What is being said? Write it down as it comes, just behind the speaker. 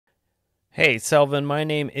Hey, Selvin, my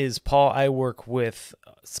name is Paul. I work with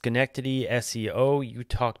Schenectady SEO. You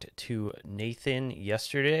talked to Nathan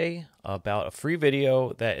yesterday about a free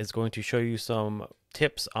video that is going to show you some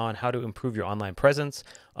tips on how to improve your online presence.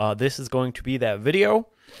 This is going to be that video.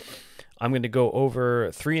 I'm going to go over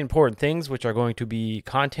three important things, which are going to be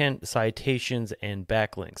content, citations, and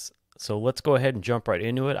backlinks. So let's go ahead and jump right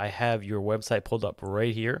into it. I have your website pulled up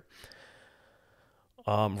right here.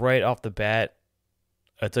 Right off the bat,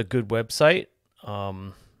 it's a good website.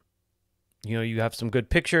 You have some good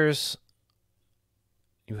pictures.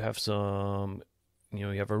 You have some, you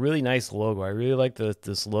have a really nice logo. I really like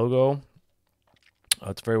this logo.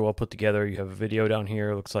 It's very well put together. You have a video down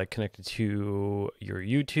here. It looks like connected to your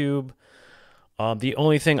YouTube. The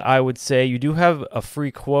only thing I would say, you do have a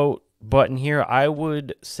free quote button here. I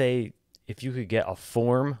would say if you could get a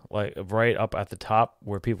form like right up at the top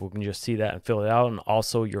where people can just see that and fill it out, and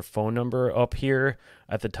also your phone number up here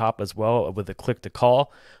at the top as well with a click to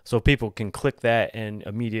call, so people can click that and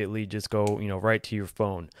immediately just go right to your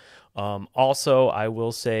phone. Also, I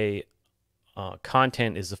will say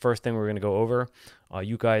content is the first thing we're going to go over.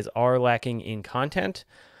 You guys are lacking in content.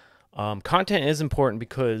 Content is important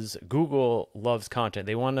because Google loves content.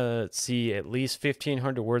 They want to see at least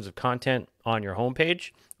 1,500 words of content on your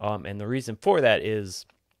homepage. And the reason for that is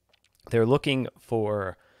they're looking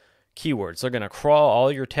for keywords. They're going to crawl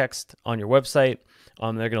all your text on your website.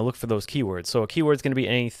 They're going to look for those keywords. So a keyword is going to be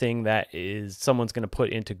anything that is someone's going to put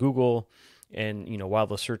into Google, and while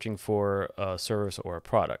they're searching for a service or a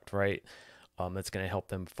product, right? That's going to help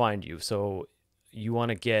them find you. So you want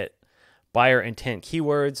to get buyer intent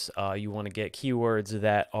keywords. You want to get keywords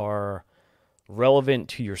that are relevant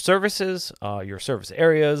to your services, your service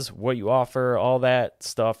areas, what you offer, all that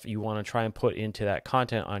stuff you want to try and put into that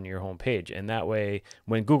content on your homepage. And that way,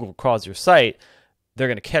 when Google crawls your site, they're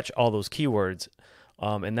going to catch all those keywords.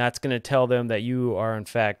 And that's going to tell them that you are, in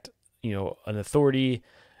fact, an authority,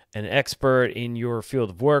 an expert in your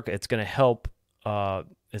field of work. It's going to help.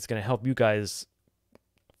 It's going to help you guys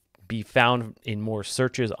be found in more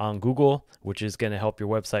searches on Google, which is going to help your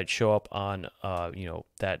website show up on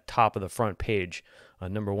that top of the front page,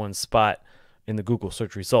 #1 spot in the Google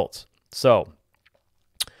search results. So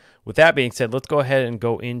with that being said, let's go ahead and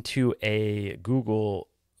go into a Google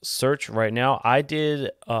search right now. I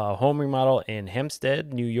did a home remodel in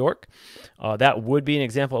Hempstead, New York. That would be an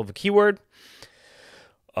example of a keyword.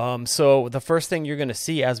 So the first thing you're going to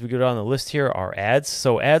see as we go down the list here are ads.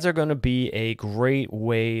 So ads are going to be a great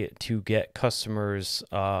way to get customers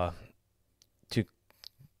to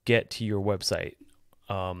get to your website.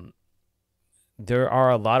 There are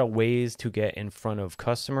a lot of ways to get in front of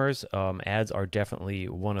customers. Ads are definitely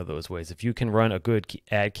one of those ways. If you can run a good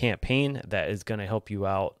ad campaign, that is going to help you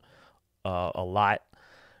out a lot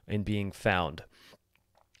in being found.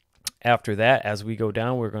 After that, as we go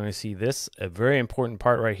down, we're going to see this. A very important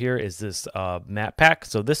part right here is this map pack.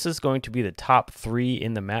 So this is going to be the top 3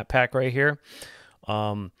 in the map pack right here.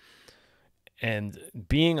 And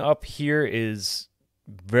being up here is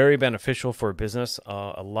very beneficial for a business.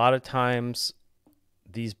 A lot of times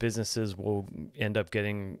these businesses will end up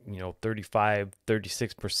getting 35,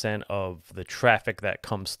 36% of the traffic that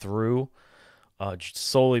comes through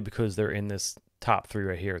solely because they're in this top 3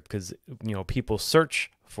 right here, because people search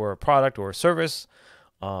for a product or a service.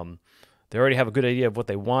 They already have a good idea of what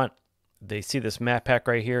they want. They see this map pack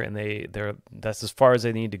right here, and that's as far as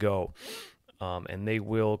they need to go. And they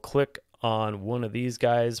will click on one of these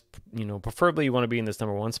guys. Preferably you want to be in this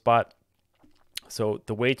 #1 spot. So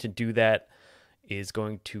the way to do that is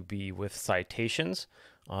going to be with citations.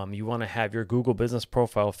 You want to have your Google business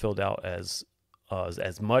profile filled out as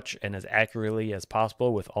much and as accurately as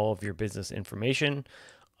possible with all of your business information.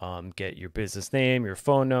 Get your business name, your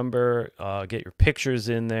phone number, get your pictures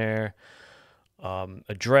in there,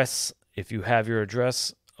 address, if you have your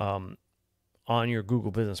address on your Google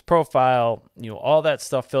business profile, all that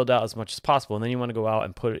stuff filled out as much as possible. And then you want to go out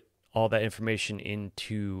and put all that information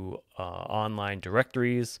into online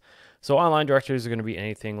directories. So online directories are going to be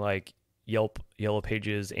anything like Yelp, Yellow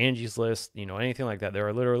Pages, Angie's List, anything like that. There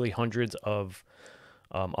are literally hundreds of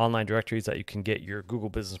online directories that you can get your Google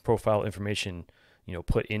business profile information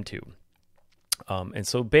put into. And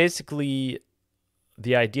so basically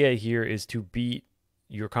the idea here is to beat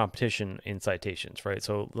your competition in citations, right?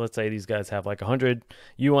 So let's say these guys have like 100,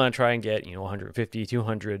 you want to try and get 150,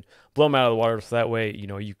 200, blow them out of the water, so that way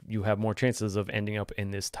you have more chances of ending up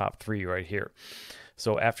in this top 3 right here.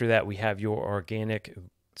 So after that, we have your organic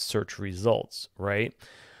search results, right?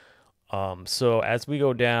 So as we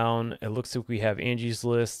go down, it looks like we have Angie's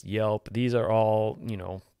List, Yelp. These are all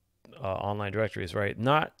online directories, right?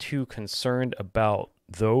 Not too concerned about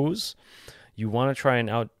those, you want to try and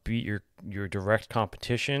outbeat your direct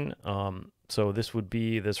competition. So this would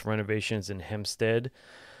be this renovations in Hempstead.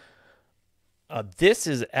 This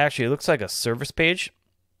is actually, it looks like a service page.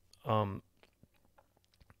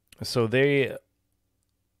 So they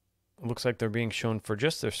looks like they're being shown for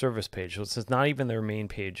just their service page. So it's not even their main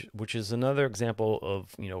page, which is another example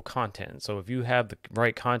of, content. So if you have the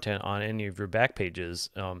right content on any of your back pages,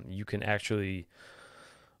 you can actually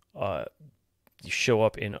show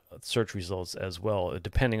up in search results as well,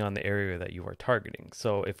 depending on the area that you are targeting.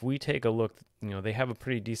 So if we take a look, they have a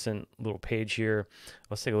pretty decent little page here.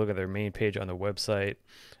 Let's take a look at their main page on their website.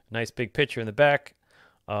 Nice big picture in the back.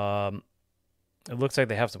 It looks like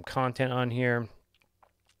they have some content on here.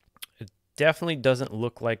 It definitely doesn't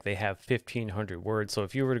look like they have 1,500 words. So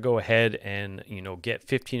if you were to go ahead and,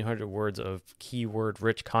 get 1,500 words of keyword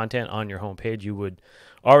rich content on your homepage, you would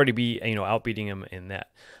already be, outbeating them in that.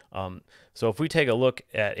 So if we take a look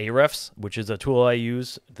at Ahrefs, which is a tool I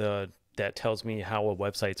use, that tells me how a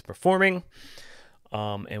website's performing.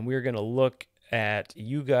 And we're going to look at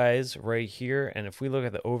you guys right here. And if we look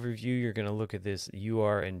at the overview, you're going to look at this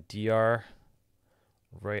UR and DR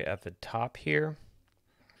right at the top here.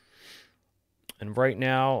 And right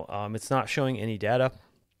now, it's not showing any data.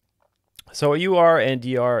 So a UR and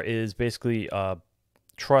DR is basically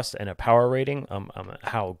trust and a power rating,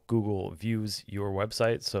 how Google views your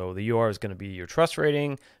website. So the UR is going to be your trust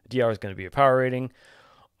rating, DR is going to be your power rating.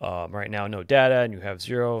 Right now, no data, and you have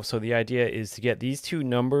 0. So the idea is to get these two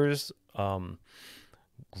numbers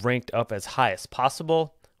ranked up as high as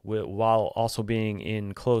possible, while also being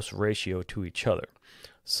in close ratio to each other.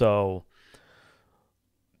 So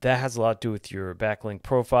that has a lot to do with your backlink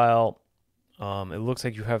profile. It looks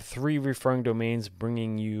like you have 3 referring domains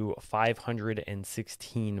bringing you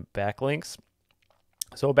 516 backlinks.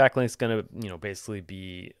 So a backlink is going to, basically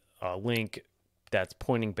be a link that's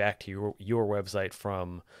pointing back to your website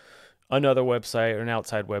from another website or an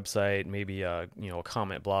outside website, maybe a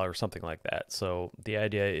comment blog or something like that. So the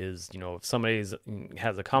idea is, if somebody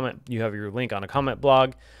has a comment, you have your link on a comment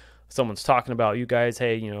blog, someone's talking about you guys,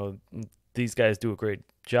 hey, these guys do a great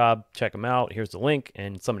job, check them out, here's the link,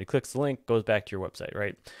 and somebody clicks the link, goes back to your website,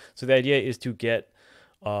 right? So the idea is to get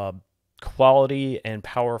quality and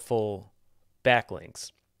powerful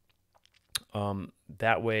backlinks.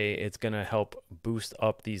 That way it's going to help boost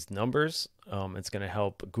up these numbers. It's going to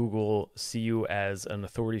help Google see you as an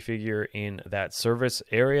authority figure in that service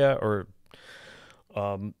area, or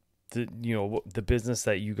the business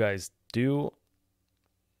that you guys do.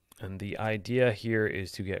 And the idea here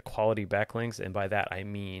is to get quality backlinks, and by that I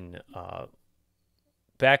mean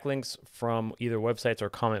backlinks from either websites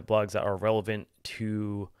or comment blogs that are relevant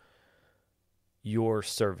to your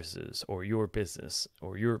services or your business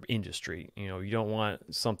or your industry. You don't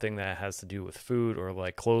want something that has to do with food or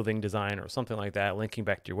like clothing design or something like that linking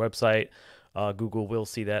back to your website. Google will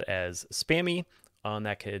see that as spammy,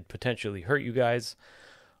 that could potentially hurt you guys.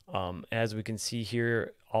 As we can see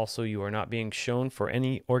here, also you are not being shown for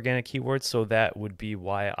any organic keywords, so that would be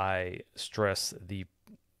why I stress the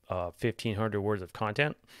 1,500 words of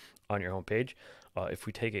content on your homepage. If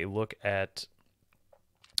we take a look at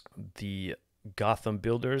the Gotham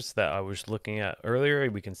builders that I was looking at earlier,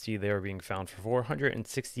 we can see they are being found for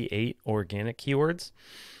 468 organic keywords.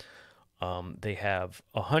 They have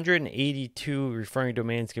 182 referring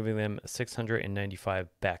domains, giving them 695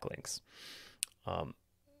 backlinks.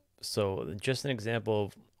 So just an example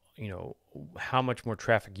of, how much more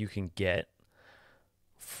traffic you can get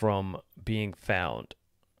from being found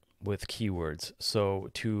with keywords.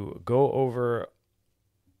 So to go over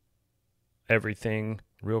everything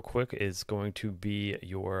real quick is going to be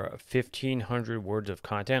your 1,500 words of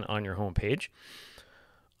content on your homepage.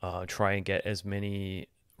 Try and get as many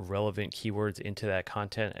relevant keywords into that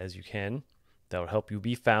content as you can. That will help you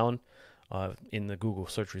be found in the Google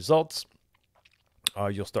search results.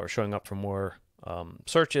 You'll start showing up for more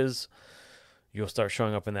searches. You'll start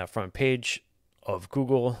showing up in that front page of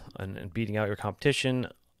Google and beating out your competition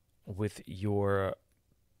with your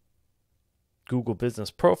Google business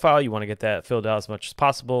profile. You want to get that filled out as much as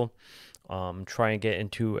possible. Try and get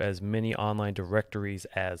into as many online directories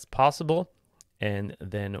as possible. And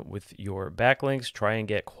then with your backlinks, try and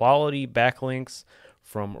get quality backlinks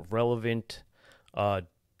from relevant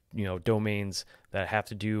domains that have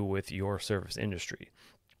to do with your service industry.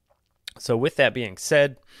 So with that being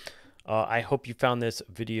said, I hope you found this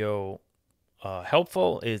video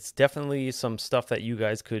helpful. It's definitely some stuff that you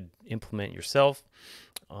guys could implement yourself.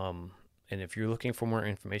 And if you're looking for more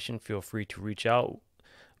information, feel free to reach out.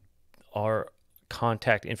 Our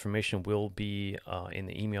contact information will be in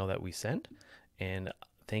the email that we send. And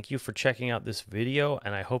Thank you for checking out this video,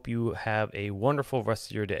 and I hope you have a wonderful rest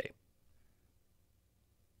of your day.